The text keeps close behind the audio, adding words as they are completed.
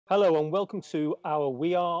Hello and welcome to our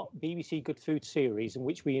We Are BBC Good Food series in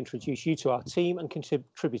which we introduce you to our team and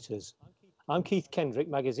contributors. I'm Keith Kendrick,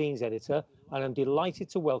 Magazine's editor, and I'm delighted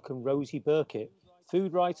to welcome Rosie Birkett,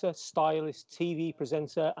 food writer, stylist, TV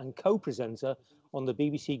presenter and co-presenter on the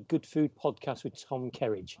BBC Good Food podcast with Tom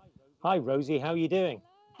Kerridge. Hi Rosie, how are you doing?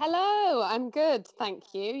 Hello, I'm good,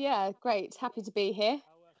 thank you. Yeah, great. Happy to be here.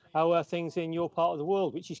 How are things in your part of the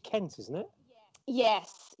world, which is Kent, isn't it?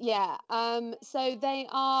 Yes, yeah. So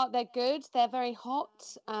they're good. They're very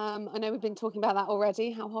hot. I know we've been talking about that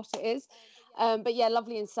already, how hot it is. But yeah,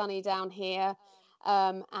 lovely and sunny down here.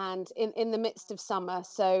 And in the midst of summer.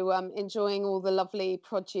 So enjoying all the lovely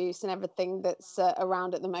produce and everything that's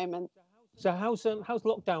around at the moment. So how's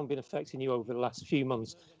lockdown been affecting you over the last few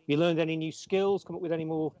months? Have you learned any new skills? Come up with any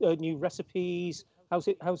more new recipes? How's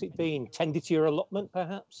it been? Tended to your allotment,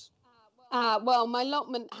 perhaps? Well, my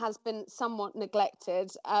allotment has been somewhat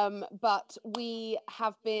neglected, but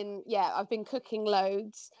I've been cooking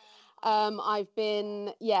loads. I've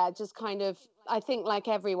been, just kind of, I think like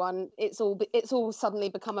everyone, it's all suddenly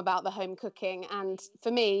become about the home cooking. And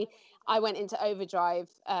for me, I went into overdrive,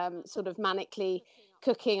 sort of manically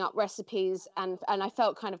cooking up recipes, and I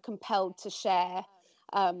felt kind of compelled to share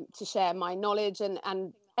my knowledge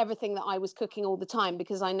and everything that I was cooking all the time,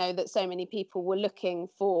 because I know that so many people were looking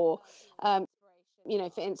um,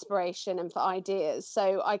 for inspiration and for ideas.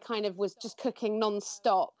 So I kind of was just cooking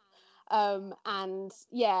non-stop. And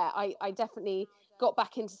yeah, I definitely got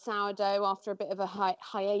back into sourdough after a bit of a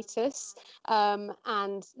hiatus,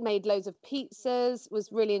 and made loads of pizzas,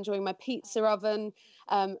 was really enjoying my pizza oven,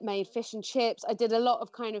 made fish and chips. I did a lot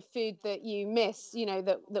of kind of food that you miss,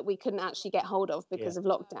 that we couldn't actually get hold of Yeah. because of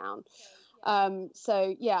lockdown.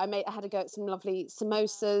 So yeah, I had to go at some lovely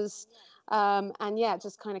samosas, and yeah,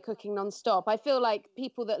 just kind of cooking non-stop. I feel like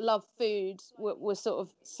people that love food were sort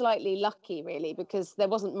of slightly lucky, really, because there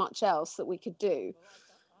wasn't much else that we could do.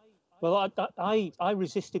 Well, I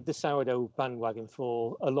resisted the sourdough bandwagon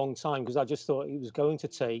for a long time because I just thought it was going to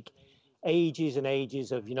take ages and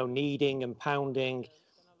ages of kneading and pounding.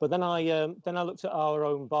 But then I looked at our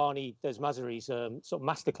own Barney Desmazery's sort of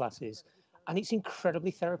masterclasses, and it's incredibly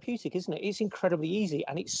therapeutic, isn't it? It's incredibly easy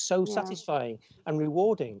and it's so Yeah. satisfying and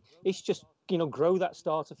rewarding. It's just grow that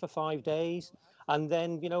starter for 5 days, and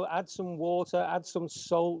then add some water, add some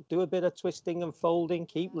salt, do a bit of twisting and folding,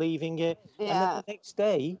 keep leaving it, and then Yeah. the next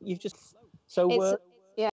day you've just so It's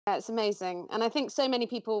yeah, it's amazing. And I think so many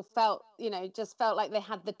people just felt like they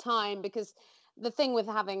had the time, because the thing with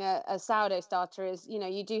having a sourdough starter is,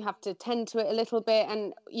 you do have to tend to it a little bit.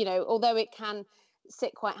 And, although it can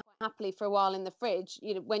sit quite happily for a while in the fridge,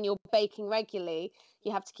 when you're baking regularly,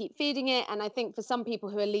 you have to keep feeding it. And I think for some people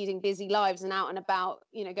who are leading busy lives and out and about,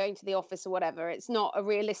 going to the office or whatever, it's not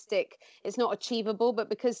achievable. But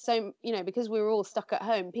because we were all stuck at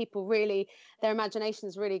home, people really, their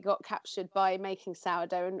imaginations really got captured by making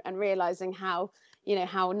sourdough, and realizing how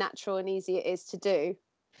natural and easy it is to do.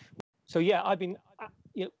 So yeah, I've been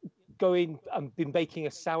I've been baking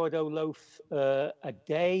a sourdough loaf a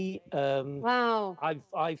day. Wow.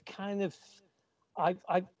 I've kind of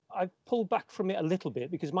I've pulled back from it a little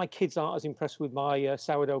bit because my kids aren't as impressed with my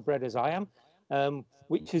sourdough bread as I am,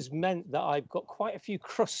 which has meant that I've got quite a few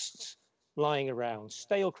crusts lying around,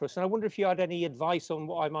 stale crusts. And I wonder if you had any advice on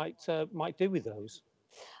what I might do with those.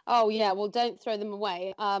 Oh yeah, well, don't throw them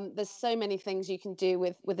away. There's so many things you can do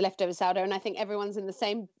with leftover sourdough, and I think everyone's in the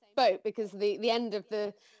same boat, because the end of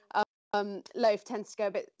the loaf tends to go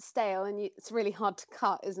a bit stale, and it's really hard to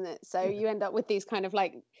cut, isn't it? So you end up with these kind of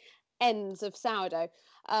like ends of sourdough.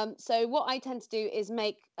 So what I tend to do is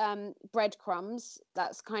make breadcrumbs.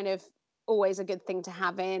 That's kind of always a good thing to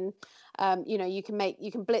have in. You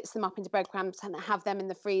can blitz them up into breadcrumbs and have them in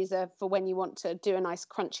the freezer for when you want to do a nice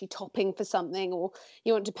crunchy topping for something, or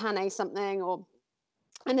you want to pan something, or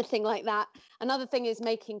anything like that. Another thing is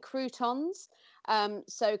making croutons.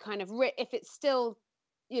 So kind of if it's still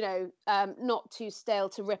not too stale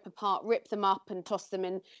to rip apart, rip them up and toss them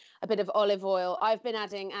in a bit of olive oil. I've been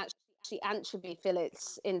adding actually anchovy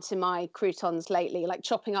fillets into my croutons lately, like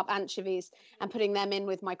chopping up anchovies and putting them in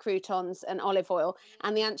with my croutons and olive oil,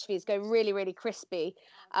 and the anchovies go really, really crispy,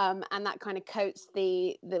 and that kind of coats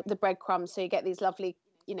the breadcrumbs, so you get these lovely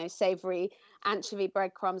savory anchovy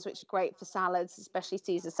breadcrumbs, which are great for salads, especially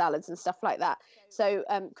Caesar salads and stuff like that. So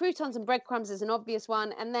croutons and breadcrumbs is an obvious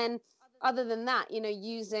one. And then other than that,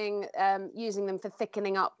 using them for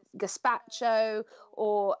thickening up gazpacho,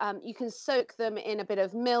 or you can soak them in a bit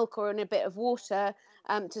of milk or in a bit of water,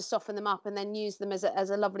 to soften them up, and then use them as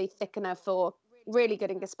a lovely thickener for really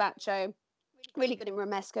good in gazpacho, really good in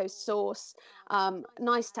romesco sauce.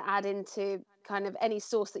 Nice to add into kind of any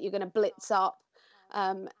sauce that you're going to blitz up.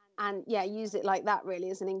 and yeah, use it like that really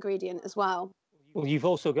as an ingredient as well. Well, you've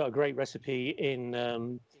also got a great recipe in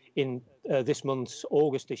this month's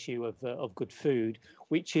August issue of Good Food,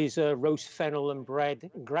 which is roast fennel and bread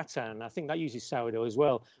gratin. I think that uses sourdough as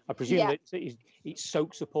well. I presume Yeah. that it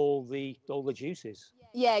soaks up all the juices.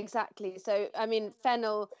 Yeah, exactly. So, I mean,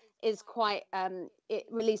 fennel is quite, it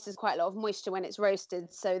releases quite a lot of moisture when it's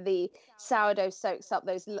roasted. So the sourdough soaks up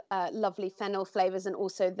those lovely fennel flavors and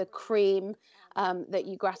also the cream that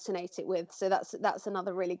you gratinate it with. So that's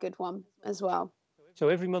another really good one as well. So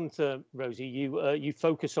every month, Rosie, you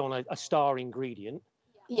focus on a star ingredient,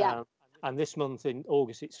 Yeah. um, and this month in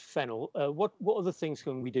August it's fennel. What other things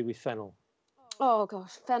can we do with fennel? Oh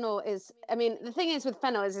gosh, fennel is. I mean, the thing is with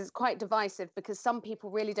fennel is it's quite divisive because some people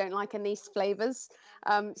really don't like anise flavors.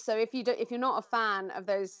 So if you're not a fan of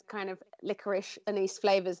those kind of licorice anise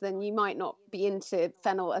flavors, then you might not be into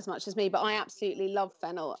fennel as much as me. But I absolutely love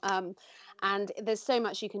fennel. And there's so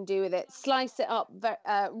much you can do with it. Slice it up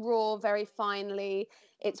raw, very finely.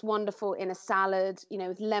 It's wonderful in a salad,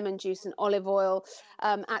 with lemon juice and olive oil.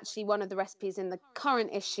 Actually, one of the recipes in the current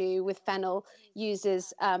issue with fennel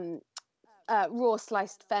uses raw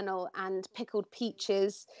sliced fennel and pickled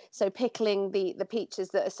peaches. So pickling the peaches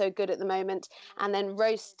that are so good at the moment, and then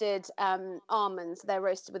roasted almonds. They're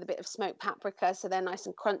roasted with a bit of smoked paprika, so they're nice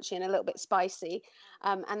and crunchy and a little bit spicy.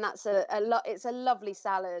 And that's it's a lovely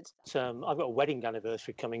salad. I've got a wedding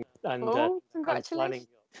anniversary coming, and Oh, I'm planning congratulations!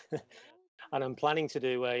 and I'm planning to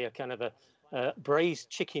do a kind of a braised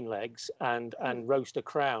chicken legs and roast a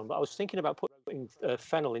crown. But I was thinking about putting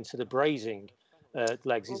fennel into the braising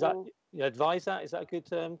legs. Is that Oh, you advise that? Is that a good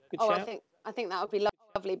oh, I shout? think I think that would be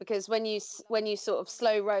lovely because when you sort of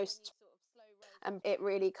slow roast and it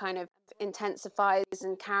really kind of intensifies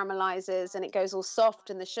and caramelizes and it goes all soft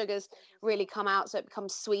and the sugars really come out so it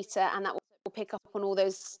becomes sweeter and that will pick up on all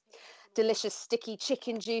those delicious sticky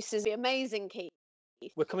chicken juices. It'll be amazing, Keith.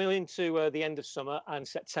 We're coming into the end of summer, and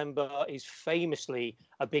September is famously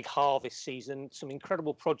a big harvest season. Some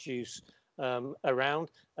incredible produce around.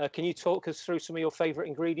 Can you talk us through some of your favourite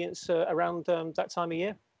ingredients around that time of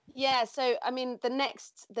year? Yeah, so I mean the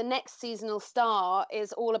next seasonal star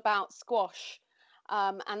is all about squash.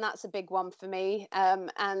 And that's a big one for me.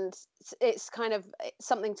 And it's kind of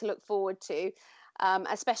something to look forward to,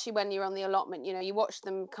 especially when you're on the allotment. You watch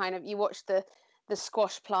them you watch the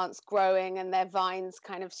squash plants growing and their vines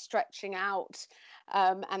kind of stretching out,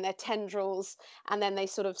 and their tendrils, and then they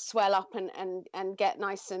sort of swell up and get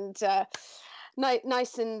nice and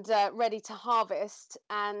nice and ready to harvest.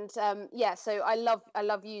 And yeah, so I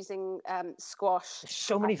love using squash. There's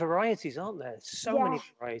so many varieties, aren't there? So Yeah. many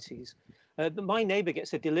varieties. My neighbour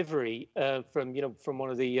gets a delivery from one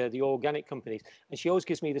of the organic companies, and she always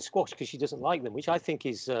gives me the squash because she doesn't like them, which I think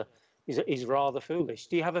is rather foolish.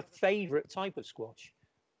 Do you have a favourite type of squash?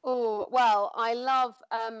 Oh, well, I love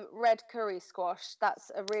red curry squash. That's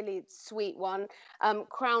a really sweet one.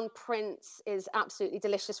 Crown Prince is absolutely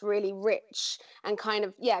delicious, really rich and kind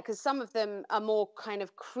of, yeah, because some of them are more kind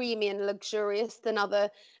of creamy and luxurious than other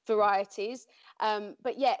varieties.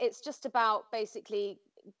 But yeah, it's just about basically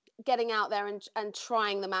getting out there and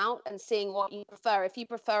trying them out and seeing what you prefer. If you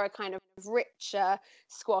prefer a kind of richer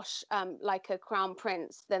squash, like a Crown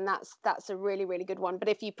Prince, then that's a really, really good one. But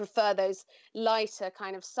if you prefer those lighter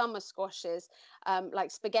kind of summer squashes,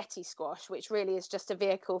 like spaghetti squash, which really is just a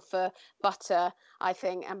vehicle for butter, I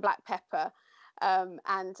think, and black pepper.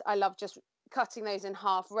 And I love just cutting those in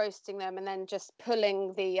half, roasting them, and then just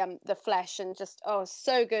pulling the flesh, and just, oh,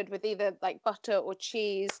 so good with either like butter or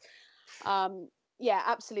cheese. Um, yeah,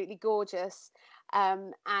 absolutely gorgeous.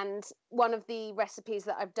 And one of the recipes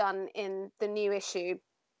that I've done in the new issue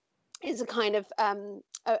is a kind of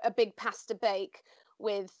a big pasta bake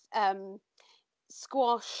with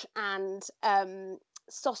squash and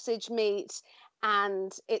sausage meat,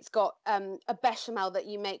 and it's got a bechamel that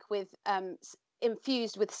you make with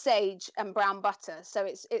infused with sage and brown butter. So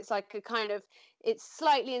it's like a kind of, it's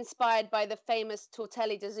slightly inspired by the famous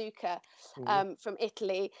tortelli di zucca Mhm. from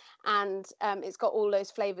Italy, and it's got all those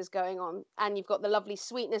flavors going on. And you've got the lovely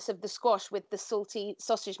sweetness of the squash with the salty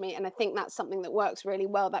sausage meat, and I think that's something that works really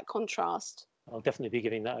well. That contrast. I'll definitely be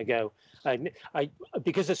giving that a go. I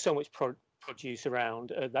because there's so much produce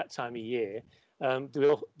around at that time of year.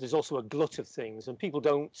 There's also a glut of things, and people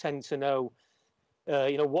don't tend to know,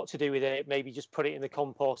 what to do with it. Maybe just put it in the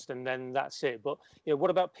compost and then that's it. But what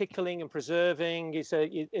about pickling and preserving? Is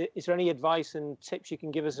there any advice and tips you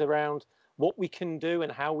can give us around what we can do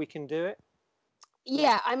and how we can do it?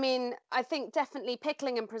 Yeah, I mean, I think definitely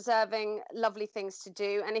pickling and preserving, lovely things to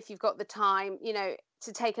do. And if you've got the time,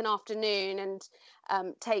 to take an afternoon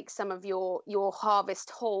and take some of your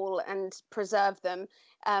harvest whole and preserve them,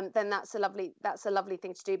 then that's a lovely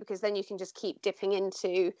thing to do, because then you can just keep dipping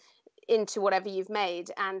into whatever you've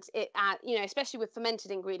made. And it especially with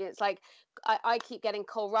fermented ingredients, like I keep getting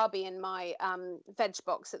kohlrabi in my veg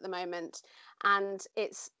box at the moment, and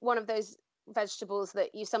it's one of those vegetables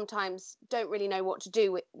that you sometimes don't really know what to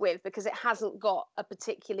do with, because it hasn't got a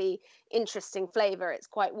particularly interesting flavor. It's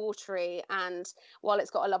quite watery, and while it's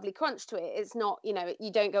got a lovely crunch to it, it's not,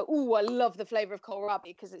 you don't go, oh, I love the flavor of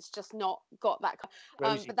kohlrabi, because it's just not got that.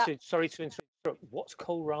 Rosie, sorry to interrupt. What's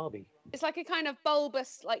kohlrabi? It's like a kind of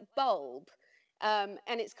bulbous, like bulb, and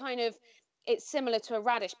it's similar to a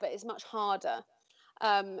radish, but it's much harder.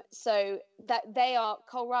 So that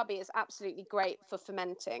kohlrabi is absolutely great for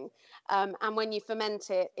fermenting, and when you ferment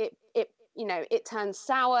it, it turns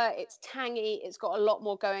sour, it's tangy, it's got a lot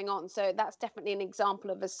more going on. So that's definitely an example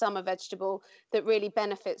of a summer vegetable that really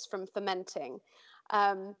benefits from fermenting.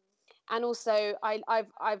 And also,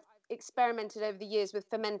 I've experimented over the years with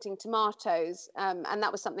fermenting tomatoes, and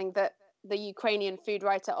that was something that the Ukrainian food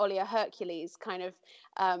writer Olia Hercules kind of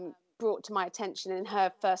brought to my attention in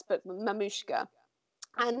her first book, Mamushka.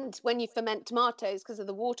 And when you ferment tomatoes, because of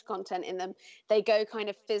the water content in them, they go kind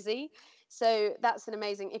of fizzy. So that's an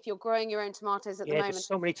amazing, if you're growing your own tomatoes at the moment. There's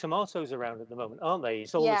so many tomatoes around at the moment, aren't they?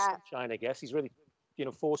 It's all the sunshine, I guess. He's really,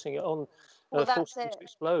 forcing it on, forcing it to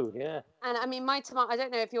explode. Yeah. And I mean, I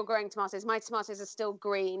don't know if you're growing tomatoes. My tomatoes are still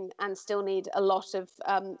green and still need a lot of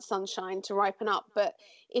sunshine to ripen up. But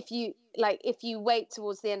if you wait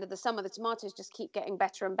towards the end of the summer, the tomatoes just keep getting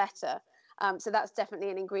better and better. So that's definitely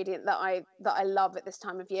an ingredient that I love at this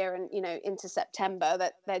time of year, and into September,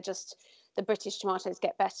 that the British tomatoes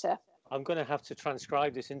get better. I'm going to have to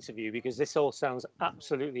transcribe this interview, because this all sounds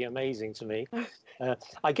absolutely amazing to me.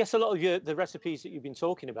 I guess a lot of the recipes that you've been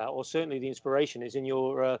talking about, or certainly the inspiration, is in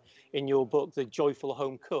your book, The Joyful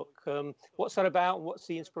Home Cook. What's that about? What's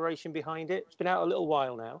the inspiration behind it? It's been out a little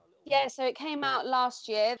while now. Yeah, so it came out last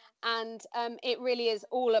year, and it really is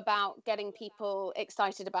all about getting people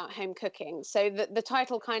excited about home cooking. So the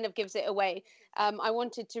title kind of gives it away. I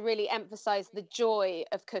wanted to really emphasize the joy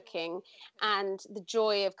of cooking, and the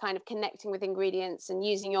joy of kind of connecting with ingredients and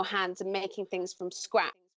using your hands and making things from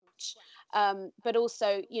scratch. But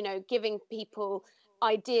also, giving people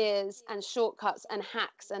ideas and shortcuts and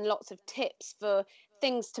hacks and lots of tips for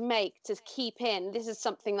things to make, to keep in. This is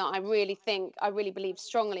something that I really believe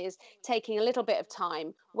strongly, is taking a little bit of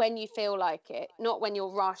time when you feel like it, not when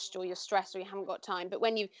you're rushed or you're stressed or you haven't got time, but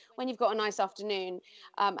when you've got a nice afternoon.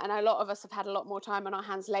 And a lot of us have had a lot more time on our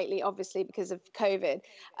hands lately, obviously because of COVID.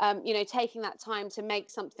 Taking that time to make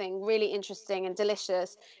something really interesting and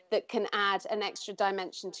delicious that can add an extra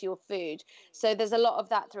dimension to your food. So there's a lot of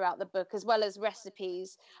that throughout the book, as well as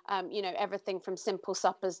recipes, everything from simple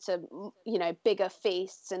suppers to, bigger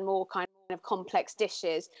feasts and more kind of complex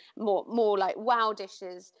dishes, more like wow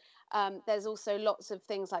dishes. There's also lots of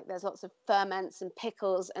things, like there's lots of ferments and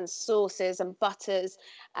pickles and sauces and butters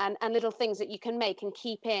and little things that you can make and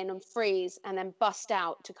keep in and freeze and then bust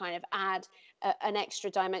out to kind of add an extra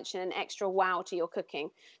dimension, an extra wow to your cooking.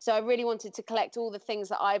 So I really wanted to collect all the things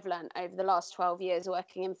that I've learned over the last 12 years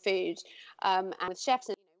working in food, and with chefs,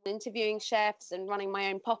 and interviewing chefs and running my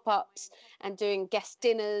own pop-ups and doing guest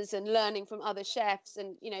dinners and learning from other chefs.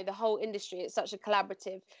 And the whole industry, it's such a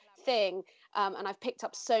collaborative thing, and I've picked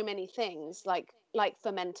up so many things like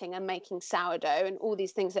fermenting and making sourdough and all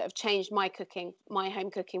these things that have changed my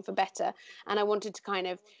home cooking for better. And I wanted to kind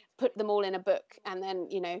of put them all in a book, and then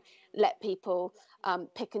let people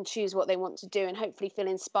pick and choose what they want to do, and hopefully feel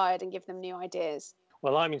inspired and give them new ideas.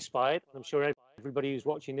 Well, I'm inspired. I'm sure everybody who's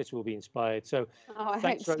watching this will be inspired. So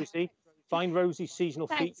thanks, Rosie. Find Rosie's seasonal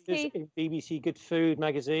features in BBC Good Food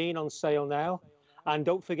magazine, on sale now. And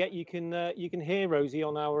don't forget, you can hear Rosie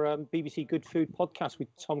on our BBC Good Food podcast with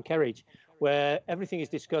Tom Kerridge, where everything is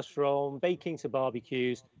discussed from baking to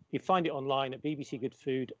barbecues. You find it online at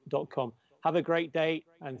bbcgoodfood.com. Have a great day,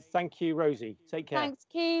 and thank you, Rosie. Take care. Thanks,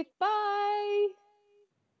 Keith. Bye.